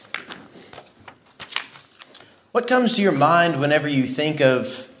What comes to your mind whenever you think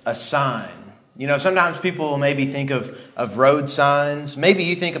of a sign? You know, sometimes people maybe think of road signs. Maybe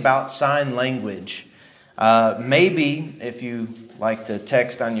you think about sign language. Maybe if you like to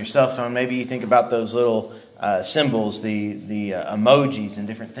text on your cell phone, maybe you think about those little symbols, the emojis and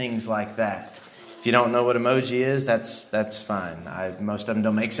different things like that. If you don't know what emoji is, that's fine. Most of them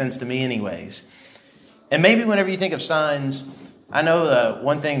don't make sense to me anyways. And maybe whenever you think of signs, I know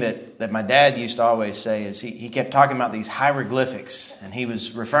one thing that my dad used to always say is he kept talking about these hieroglyphics, and he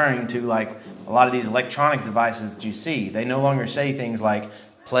was referring to like a lot of these electronic devices that you see. They no longer say things like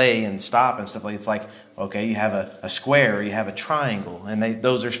play and stop and stuff like it's like, okay, you have a square or you have a triangle, and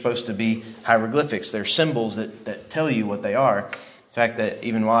those are supposed to be hieroglyphics. They're symbols that tell you what they are. In fact, that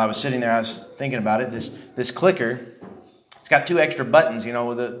even while I was sitting there, I was thinking about it. This clicker, it's got two extra buttons. You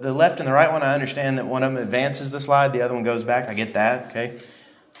know, the left and the right one, I understand that one of them advances the slide, the other one goes back. I get that, okay?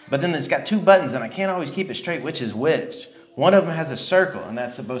 But then it's got two buttons, and I can't always keep it straight which is which. One of them has a circle, and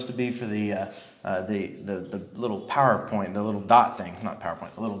that's supposed to be for the little PowerPoint, the little dot thing. Not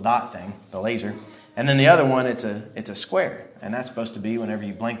PowerPoint, the little dot thing, the laser. And then the other one, it's a square, and that's supposed to be whenever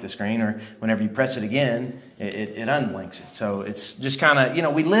you blink the screen or whenever you press it again, it unblinks it. So it's just kind of, you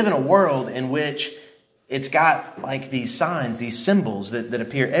know, we live in a world in which it's got like these signs, these symbols that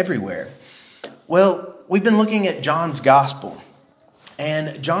appear everywhere. Well, we've been looking at John's gospel,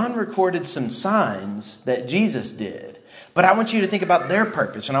 and John recorded some signs that Jesus did. But I want you to think about their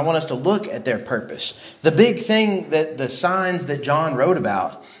purpose, and I want us to look at their purpose. The big thing that the signs that John wrote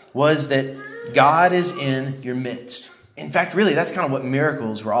about was that God is in your midst. In fact, really, that's kind of what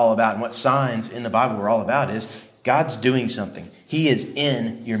miracles were all about, and what signs in the Bible were all about is God's doing something. He is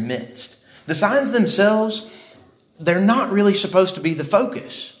in your midst. The signs themselves, they're not really supposed to be the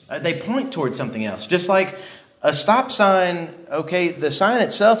focus. They point towards something else. Just like a stop sign, okay, the sign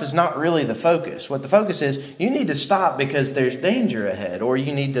itself is not really the focus. What the focus is, you need to stop because there's danger ahead, or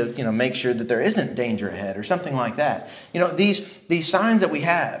you need to, make sure that there isn't danger ahead, or something like that. These signs that we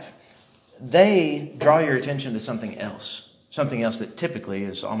have, they draw your attention to something else that typically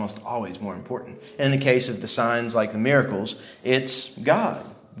is almost always more important. And in the case of the signs like the miracles, it's God.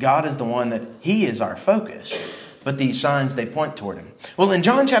 God is the one that He is our focus. But these signs, they point toward Him. Well, in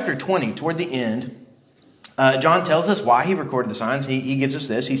John chapter 20, toward the end, John tells us why he recorded the signs. He gives us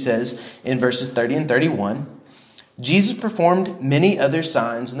this. He says in verses 30 and 31, Jesus performed many other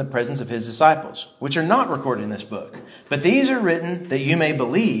signs in the presence of His disciples, which are not recorded in this book. But these are written that you may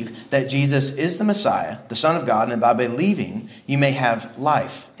believe that Jesus is the Messiah, the Son of God, and by believing you may have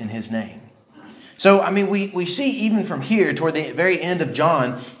life in His name. So, we see even from here toward the very end of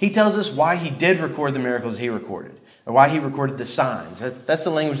John, he tells us why he did record the miracles he recorded, or why he recorded the signs. That's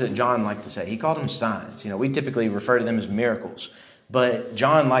the language that John liked to say. He called them signs. We typically refer to them as miracles, but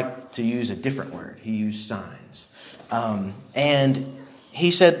John liked to use a different word. He used signs. And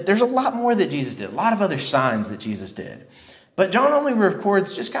he said there's a lot more that Jesus did, a lot of other signs that Jesus did. But John only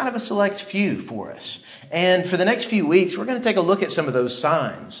records just kind of a select few for us. And for the next few weeks, we're going to take a look at some of those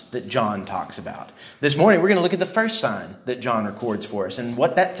signs that John talks about. This morning, we're going to look at the first sign that John records for us and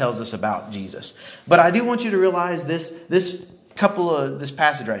what that tells us about Jesus. But I do want you to realize this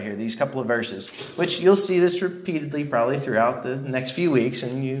passage right here, these couple of verses, which you'll see this repeatedly probably throughout the next few weeks,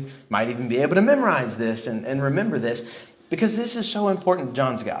 and you might even be able to memorize this and remember this, because this is so important to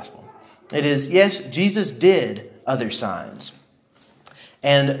John's gospel. It is, yes, Jesus did other signs.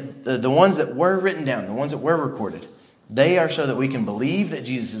 And the ones that were written down, the ones that were recorded, they are so that we can believe that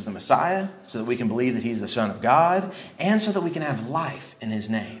Jesus is the Messiah, so that we can believe that He's the Son of God, and so that we can have life in His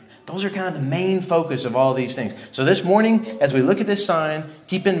name. Those are kind of the main focus of all these things. So this morning, as we look at this sign,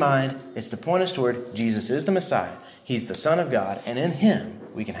 keep in mind, it's to point us toward Jesus is the Messiah. He's the Son of God, and in Him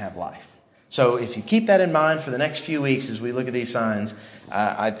we can have life. So if you keep that in mind for the next few weeks as we look at these signs,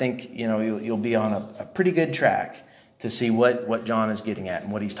 I think you'll be on a pretty good track to see what John is getting at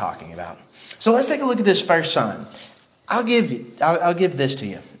and what he's talking about. So let's take a look at this first sign. I'll give this to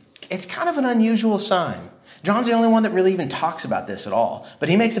you. It's kind of an unusual sign. John's the only one that really even talks about this at all. But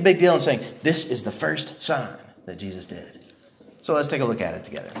he makes a big deal in saying, this is the first sign that Jesus did. So let's take a look at it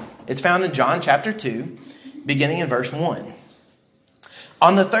together. It's found in John chapter 2, beginning in verse 1.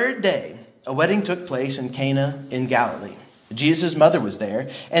 On the third day, a wedding took place in Cana in Galilee. Jesus' mother was there,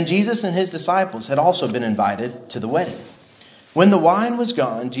 and Jesus and His disciples had also been invited to the wedding. When the wine was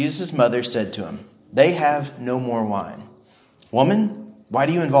gone, Jesus' mother said to Him, "They have no more wine." "Woman, why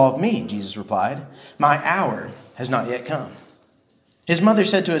do you involve me?" Jesus replied. "My hour has not yet come." His mother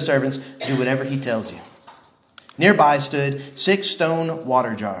said to His servants, "Do whatever He tells you." Nearby stood 6 stone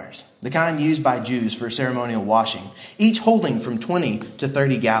water jars, the kind used by Jews for ceremonial washing, each holding from 20 to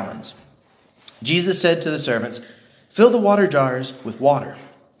 30 gallons. Jesus said to the servants, "Fill the water jars with water."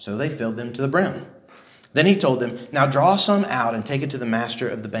 So they filled them to the brim. Then he told them, "Now draw some out and take it to the master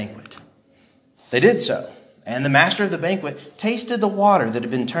of the banquet." They did so, and the master of the banquet tasted the water that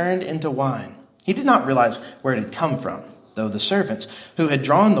had been turned into wine. He did not realize where it had come from, though the servants who had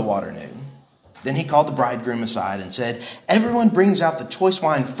drawn the water knew. Then he called the bridegroom aside and said, "Everyone brings out the choice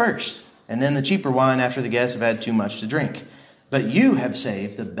wine first, and then the cheaper wine after the guests have had too much to drink. But you have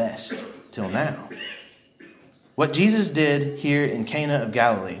saved the best till now." What Jesus did here in Cana of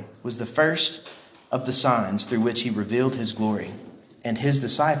Galilee was the first of the signs through which he revealed his glory, and his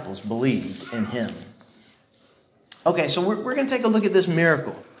disciples believed in him. Okay, so we're going to take a look at this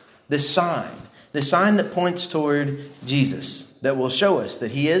miracle, this sign that points toward Jesus, that will show us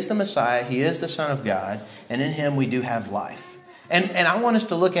that he is the Messiah, he is the Son of God, and in him we do have life. And I want us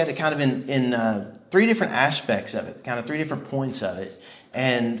to look at it kind of in three different aspects of it, kind of three different points of it,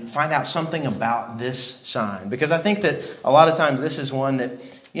 and find out something about this sign. Because I think that a lot of times this is one that,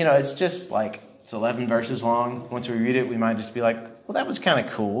 it's just like, it's 11 verses long. Once we read it, we might just be like, well, that was kind of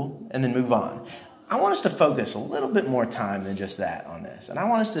cool, and then move on. I want us to focus a little bit more time than just that on this. And I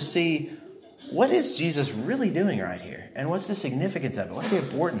want us to see, what is Jesus really doing right here? And what's the significance of it? What's the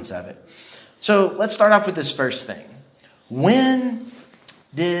importance of it? So let's start off with this first thing. When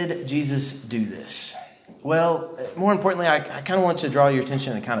did Jesus do this? Well, more importantly, I kind of want to draw your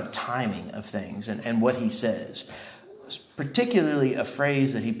attention to the kind of timing of things and what he says. Particularly a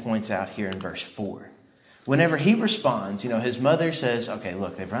phrase that he points out here in verse 4. Whenever he responds, his mother says, okay,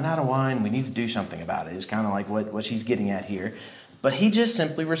 look, they've run out of wine. We need to do something about it. It's kind of like what she's getting at here. But he just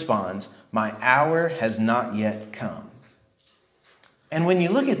simply responds, "My hour has not yet come." And when you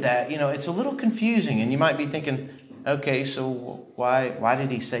look at that, it's a little confusing. And you might be thinking, okay, so why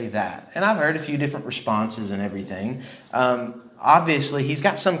did he say that? And I've heard a few different responses and everything. Obviously, he's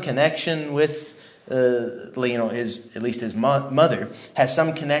got some connection with his mother has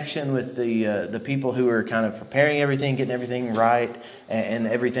some connection with the people who are kind of preparing everything, getting everything right and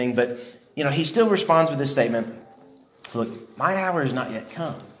everything. But, he still responds with this statement, "Look, my hour has not yet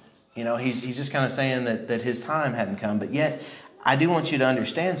come." He's just kind of saying that his time hadn't come. But yet, I do want you to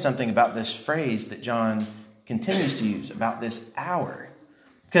understand something about this phrase that John continues to use, about this hour.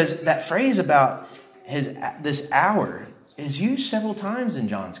 Because that phrase about this hour is used several times in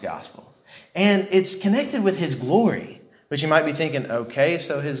John's gospel. And it's connected with his glory. But you might be thinking, okay,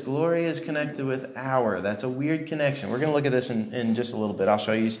 so his glory is connected with hour. That's a weird connection. We're going to look at this in just a little bit. I'll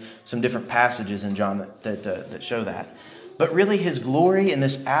show you some different passages in John that show that. But really, his glory in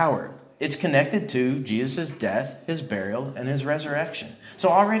this hour, it's connected to Jesus' death, his burial, and his resurrection. So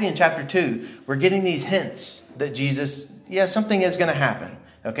already in chapter 2, we're getting these hints that Jesus, something is going to happen.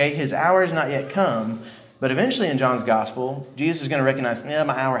 Okay, his hour has not yet come. But eventually in John's gospel, Jesus is going to recognize,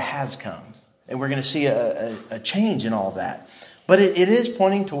 my hour has come. And we're going to see a change in all of that. But it is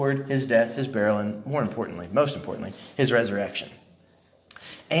pointing toward his death, his burial, and most importantly, his resurrection.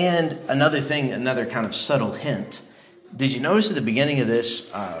 And another kind of subtle hint. Did you notice at the beginning of this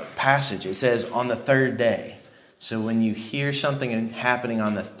passage, it says on the third day. So when you hear something happening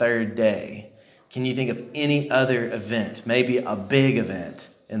on the third day, can you think of any other event, maybe a big event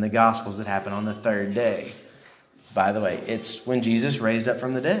in the Gospels that happened on the third day? By the way, it's when Jesus raised up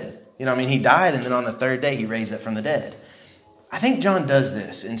from the dead. He died, and then on the third day, he raised up from the dead. I think John does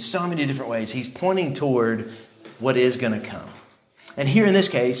this in so many different ways. He's pointing toward what is going to come. And here in this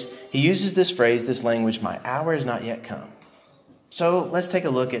case, he uses this phrase, this language, "My hour has not yet come." So let's take a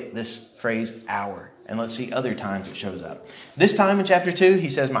look at this phrase, hour, and let's see other times it shows up. This time in chapter 2, he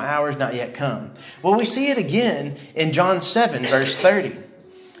says, "My hour has not yet come." Well, we see it again in John 7, verse 30.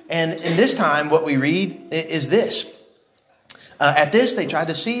 And in this time, what we read is this. At this, they tried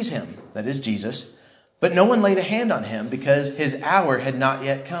to seize him, that is Jesus, but no one laid a hand on him because his hour had not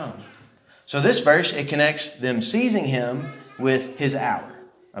yet come. So this verse, it connects them seizing him with his hour.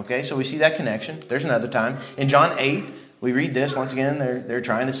 Okay, so we see that connection. There's another time. In John 8, we read this. Once again, they're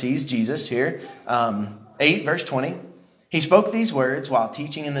trying to seize Jesus here. 8, verse 20. "He spoke these words while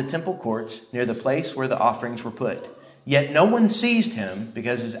teaching in the temple courts near the place where the offerings were put. Yet no one seized him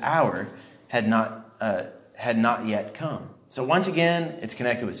because his hour had not yet come." So once again, it's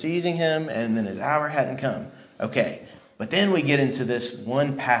connected with seizing him, and then his hour hadn't come. Okay, but then we get into this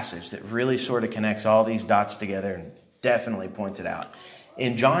one passage that really sort of connects all these dots together and definitely points it out.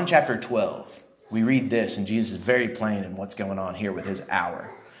 In John chapter 12, we read this, and Jesus is very plain in what's going on here with his hour.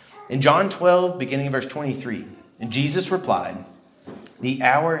 In John 12, beginning of verse 23, and Jesus replied, "The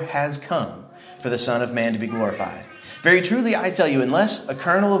hour has come for the Son of Man to be glorified. Very truly, I tell you, unless a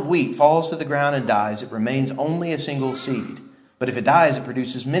kernel of wheat falls to the ground and dies, it remains only a single seed. But if it dies, it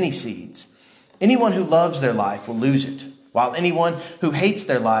produces many seeds. Anyone who loves their life will lose it, while anyone who hates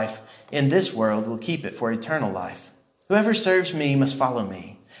their life in this world will keep it for eternal life. Whoever serves me must follow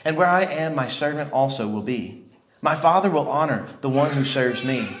me, and where I am, my servant also will be. My Father will honor the one who serves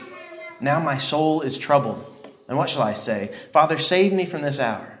me. Now my soul is troubled. And what shall I say? Father, save me from this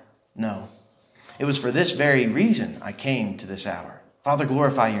hour. No, it was for this very reason I came to this hour. Father,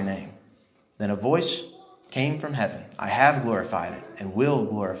 glorify your name. Then a voice came from heaven. I have glorified it and will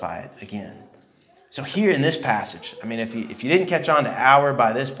glorify it again. So here in this passage, I mean, if you didn't catch on to hour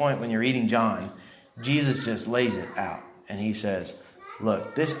by this point when you're reading John, Jesus just lays it out. And he says,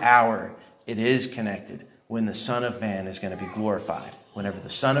 look, this hour, it is connected when the Son of Man is going to be glorified, whenever the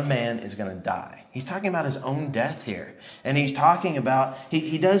Son of Man is going to die. He's talking about his own death here. And he's talking about,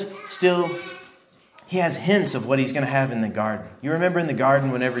 he has hints of what he's going to have in the garden. You remember in the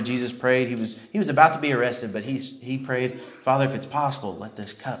garden whenever Jesus prayed, he was about to be arrested, but he prayed, Father, if it's possible, let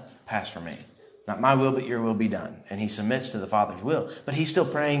this cup pass from me. Not my will, but your will be done. And he submits to the Father's will. But he's still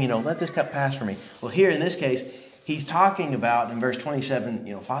praying, let this cup pass from me. Well, here in this case, he's talking about, in verse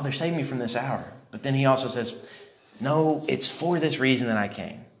 27, Father, save me from this hour. But then he also says, no, it's for this reason that I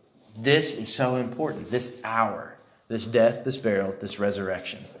came. This is so important. This hour, this death, this burial, this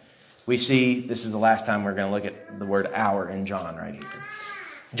resurrection. We see, this is the last time we're going to look at the word hour in John right here.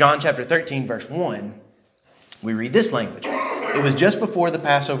 John chapter 13, verse 1, we read this language. It was just before the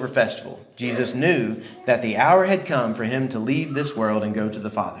Passover festival. Jesus knew that the hour had come for him to leave this world and go to the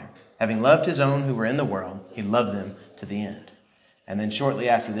Father. Having loved his own who were in the world, he loved them to the end. And then shortly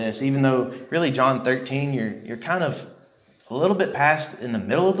after this, even though really John 13, you're kind of a little bit past in the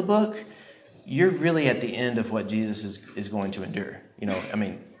middle of the book, you're really at the end of what Jesus is going to endure.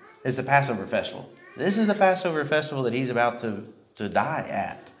 It's the Passover festival. This is the Passover festival that he's about to die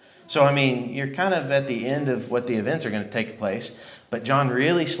at. So, you're kind of at the end of what the events are going to take place. But John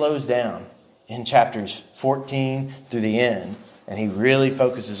really slows down in chapters 14 through the end. And he really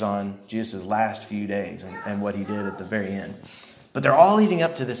focuses on Jesus' last few days and what he did at the very end. But they're all leading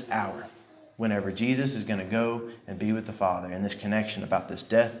up to this hour, whenever Jesus is going to go and be with the Father. And this connection about this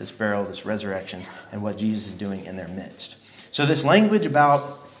death, this burial, this resurrection, and what Jesus is doing in their midst. So this language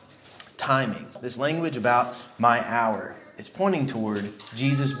about timing, this language about my hour, it's pointing toward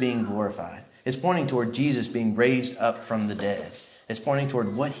Jesus being glorified. It's pointing toward Jesus being raised up from the dead. It's pointing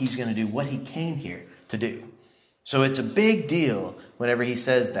toward what he's going to do, what he came here to do. So it's a big deal whenever he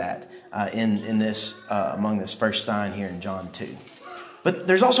says that in this among this first sign here in John 2. But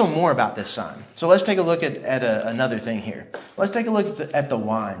there's also more about this sign. So let's take a look at another thing here. Let's take a look at the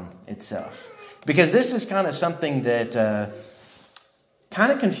wine itself. Because this is kind of something that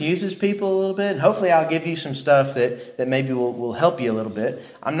kind of confuses people a little bit. And hopefully I'll give you some stuff that maybe will help you a little bit.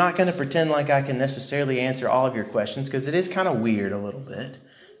 I'm not going to pretend like I can necessarily answer all of your questions, because it is kind of weird a little bit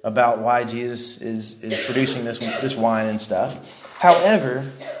about why Jesus is producing this wine and stuff. However,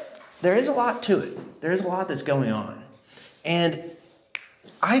 there is a lot to it. There is a lot that's going on. And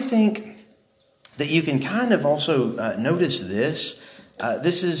I think that you can kind of also notice this.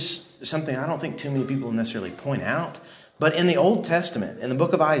 This is something I don't think too many people necessarily point out. But in the Old Testament, in the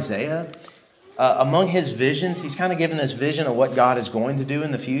book of Isaiah, among his visions, he's kind of given this vision of what God is going to do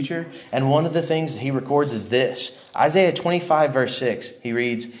in the future. And one of the things that he records is this. Isaiah 25, verse 6, it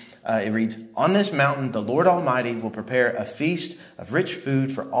reads, on this mountain, the Lord Almighty will prepare a feast of rich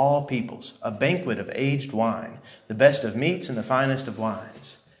food for all peoples, a banquet of aged wine, the best of meats and the finest of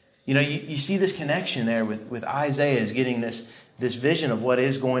wines. You see this connection there with Isaiah is getting this vision of what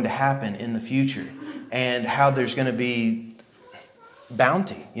is going to happen in the future and how there's going to be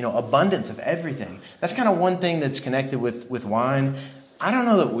bounty, abundance of everything. That's kind of one thing that's connected with wine. I don't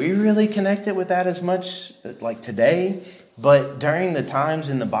know that we really connect it with that as much like today, but during the times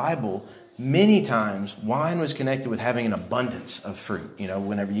in the Bible, many times wine was connected with having an abundance of fruit.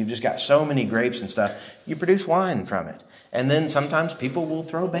 Whenever you've just got so many grapes and stuff, you produce wine from it. And then sometimes people will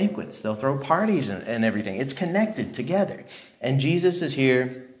throw banquets. They'll throw parties and everything. It's connected together. And Jesus is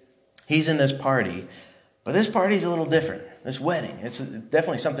here. He's in this party. But this party is a little different. This wedding. It's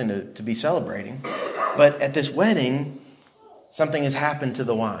definitely something to be celebrating. But at this wedding, something has happened to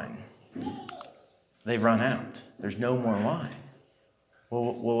the wine. They've run out. There's no more wine.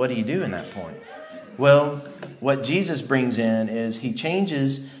 Well, what do you do in that point? Well, what Jesus brings in is he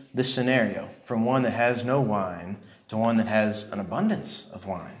changes the scenario from one that has no wine to one that has an abundance of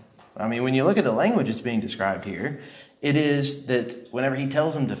wine. When you look at the language that's being described here, it is that whenever he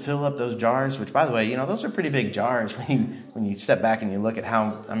tells them to fill up those jars, which, by the way, those are pretty big jars when you step back and you look at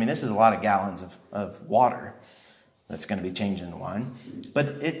how, this is a lot of gallons of water that's going to be changed into wine. But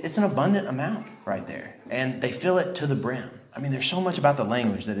it's an abundant amount right there. And they fill it to the brim. I mean, there's so much about the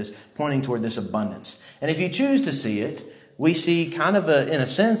language that is pointing toward this abundance. And if you choose to see it, we see kind of, in a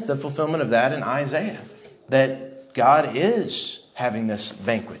sense, the fulfillment of that in Isaiah, that God is having this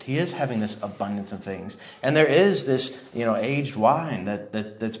banquet. He is having this abundance of things. And there is this, aged wine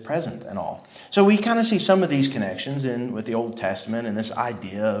that's present and all. So we kind of see some of these connections with the Old Testament and this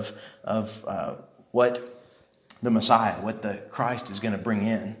idea of what the Messiah, what the Christ is going to bring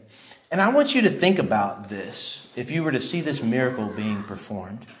in. And I want you to think about this. If you were to see this miracle being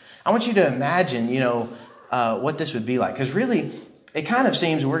performed, I want you to imagine, what this would be like. Because really, it kind of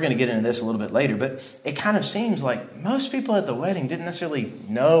seems, we're going to get into this a little bit later, but it kind of seems like most people at the wedding didn't necessarily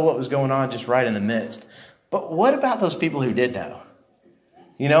know what was going on just right in the midst. But what about those people who did know?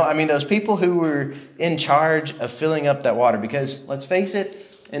 Those people who were in charge of filling up that water. Because let's face it,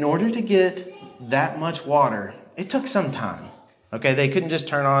 in order to get that much water, it took some time. Okay, they couldn't just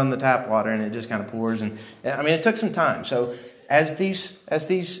turn on the tap water and it just kind of pours. And it took some time. So as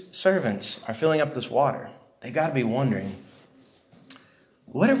these servants are filling up this water, they've got to be wondering,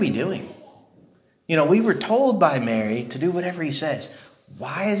 what are we doing? We were told by Mary to do whatever he says.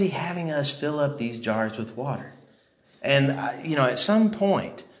 Why is he having us fill up these jars with water? And, at some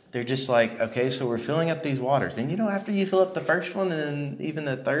point, they're just like, okay, so we're filling up these waters. And, after you fill up the first one and then even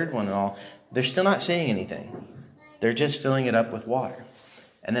the third one and all, they're still not seeing anything. They're just filling it up with water.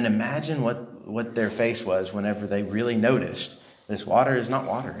 And then imagine what their face was whenever they really noticed this water is not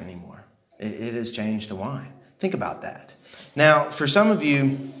water anymore. It has changed to wine. Think about that. Now, for some of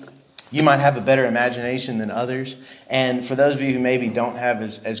you, you might have a better imagination than others. And for those of you who maybe don't have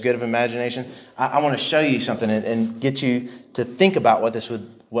as good of imagination, I want to show you something and get you to think about what this would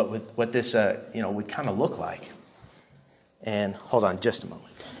kind of look like. And hold on just a moment.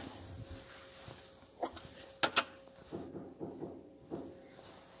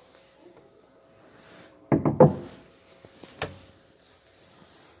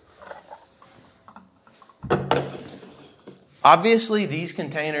 Obviously, these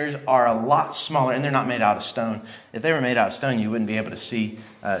containers are a lot smaller, and they're not made out of stone. If they were made out of stone, you wouldn't be able to see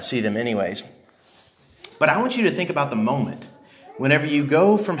them anyways. But I want you to think about the moment whenever you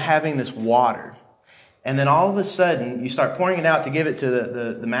go from having this water, and then all of a sudden, you start pouring it out to give it to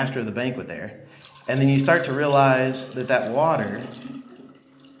the master of the banquet there, and then you start to realize that water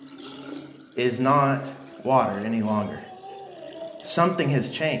is not water any longer. Something has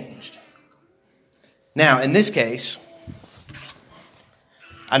changed. Now, in this case,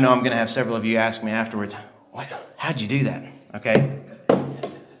 I know I'm going to have several of you ask me afterwards, how'd you do that? Okay.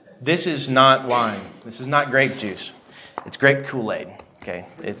 This is not wine. This is not grape juice. It's grape Kool-Aid. Okay.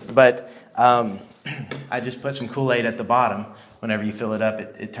 I just put some Kool-Aid at the bottom. Whenever you fill it up,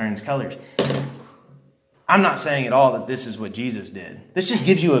 it turns colors. I'm not saying at all that this is what Jesus did. This just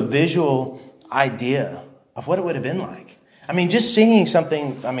gives you a visual idea of what it would have been like. Just seeing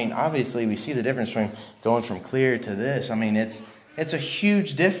something, obviously we see the difference from going from clear to this. It's a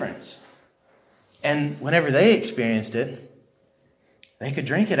huge difference. And whenever they experienced it, they could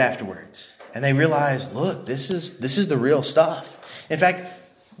drink it afterwards. And they realized, look, this is the real stuff. In fact,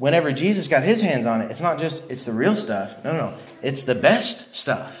 whenever Jesus got his hands on it, it's not just, it's the real stuff. No. It's the best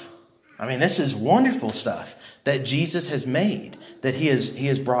stuff. This is wonderful stuff that Jesus has made, that he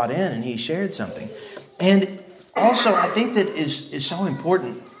has brought in, and he shared something. And also, I think that is so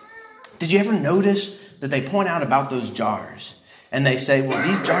important. Did you ever notice that they point out about those jars? And they say, well,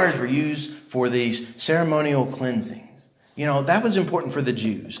 these jars were used for these ceremonial cleansing. That was important for the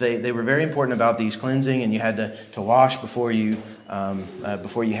Jews. They were very important about these cleansing, and you had to wash before you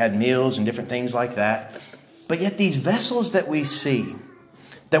had meals and different things like that. But yet these vessels that we see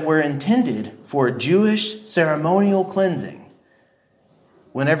that were intended for Jewish ceremonial cleansing,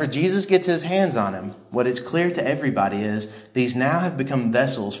 whenever Jesus gets his hands on them, what is clear to everybody is these now have become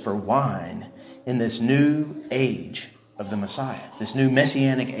vessels for wine in this new age of the Messiah, this new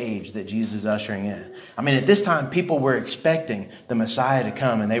messianic age that Jesus is ushering in. At this time, people were expecting the Messiah to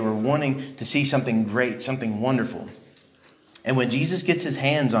come, and they were wanting to see something great, something wonderful. And when Jesus gets his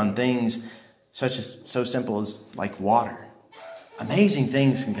hands on things so simple as like water, amazing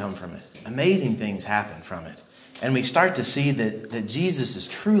things can come from it. Amazing things happen from it. And we start to see that Jesus is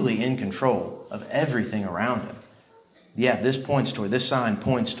truly in control of everything around him. Yeah, this sign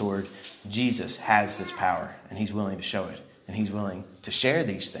points toward Jesus has this power, and he's willing to show it. And he's willing to share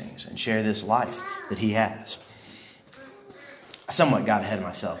these things and share this life that he has. I somewhat got ahead of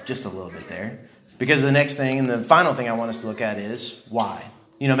myself just a little bit there, because the next thing and the final thing I want us to look at is why.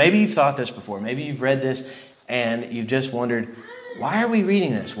 Maybe you've thought this before. Maybe you've read this and you've just wondered, why are we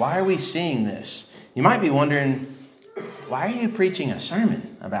reading this? Why are we seeing this? You might be wondering, why are you preaching a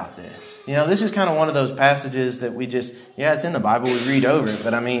sermon about this? You know, this is kind of one of those passages that we just, it's in the Bible, we read over it,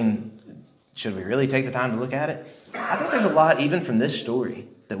 but I mean, should we really take the time to look at it? I think there's a lot, even from this story,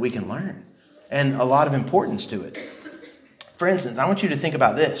 that we can learn, and a lot of importance to it. For instance, I want you to think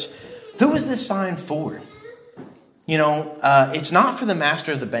about this. Who was this sign for? You know, it's not for the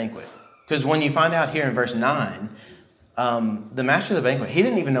master of the banquet. Because when you find out here in verse 9, the master of the banquet, he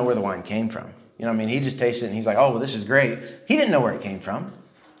didn't even know where the wine came from. You know what I mean? He just tasted it and he's like, oh, well, this is great. He didn't know where it came from.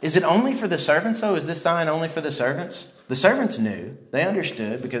 Is it only for the servants, though? Is this sign only for the servants? The servants knew. They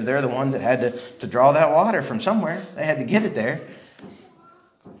understood because they're the ones that had to draw that water from somewhere. They had to get it there.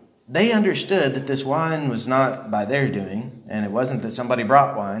 They understood that this wine was not by their doing, and it wasn't that somebody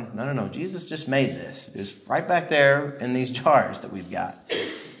brought wine. No. Jesus just made this. It's right back there in these jars that we've got.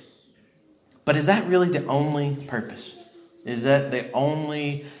 But is that really the only purpose? Is that the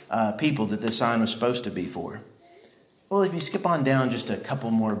only people that this sign was supposed to be for? Well, if you skip on down just a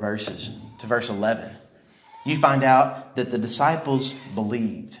couple more verses to verse 11, you find out that the disciples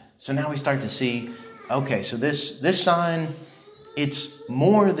believed. So now we start to see, okay, so this sign, it's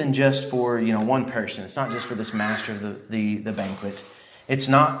more than just for, one person. It's not just for this master of the banquet. It's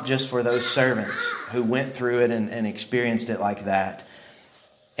not just for those servants who went through it and experienced it like that.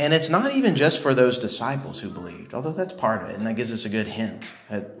 And it's not even just for those disciples who believed, although that's part of it, and that gives us a good hint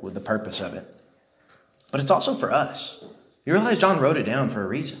with the purpose of it. But it's also for us. You realize John wrote it down for a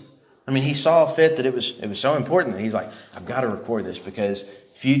reason. I mean, he saw fit that it was so important that he's like, I've got to record this because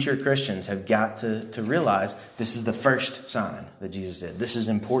future Christians have got to realize this is the first sign that Jesus did. This is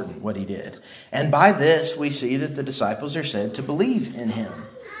important, what he did. And by this, we see that the disciples are said to believe in him.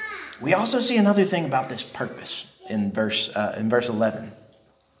 We also see another thing about this purpose in verse 11.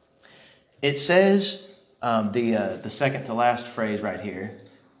 It says, the second to last phrase right here,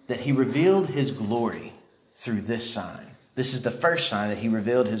 that he revealed his glory through this sign. This is the first sign that he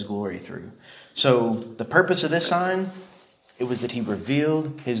revealed his glory through. So the purpose of this sign, it was that he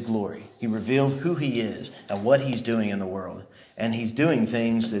revealed his glory. He revealed who he is and what he's doing in the world. And he's doing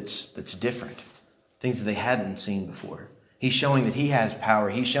things that's different, things that they hadn't seen before. He's showing that he has power.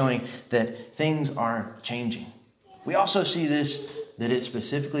 He's showing that things are changing. We also see this, that it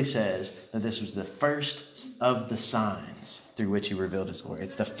specifically says that this was the first of the signs through which he revealed his glory.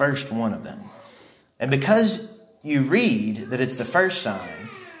 It's the first one of them. And because you read that it's the first sign,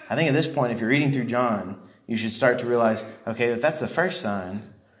 I think at this point, if you're reading through John, you should start to realize, okay, if that's the first sign,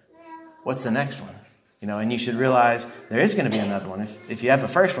 what's the next one? And you should realize there is going to be another one. If you have a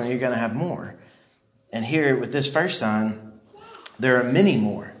first one, you're going to have more. And here with this first sign, there are many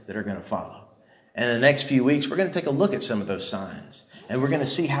more that are going to follow. And in the next few weeks, we're going to take a look at some of those signs. And we're going to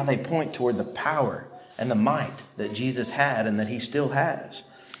see how they point toward the power and the might that Jesus had and that he still has.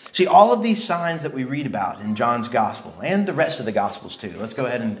 See, all of these signs that we read about in John's gospel and the rest of the gospels too, let's go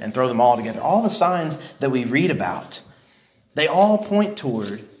ahead and throw them all together. All the signs that we read about, they all point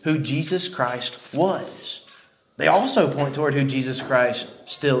toward who Jesus Christ was. They also point toward who Jesus Christ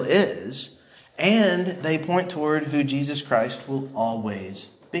still is, and they point toward who Jesus Christ will always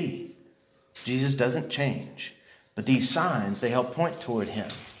be. Jesus doesn't change, but these signs, they help point toward him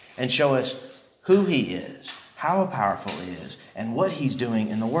and show us who he is, how powerful he is, and what he's doing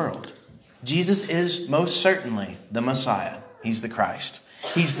in the world. Jesus is most certainly the Messiah. He's the Christ.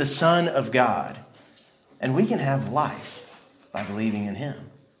 He's the Son of God. And we can have life by believing in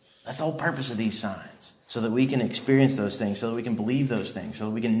him. That's the whole purpose of these signs, so that we can experience those things, so that we can believe those things, so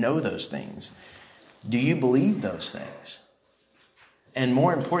that we can know those things. Do you believe those things? And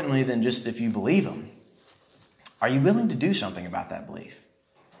more importantly than just if you believe them, are you willing to do something about that belief?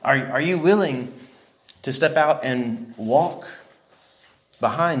 Are you willing to step out and walk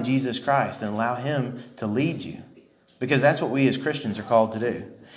behind Jesus Christ and allow him to lead you? Because that's what we as Christians are called to do.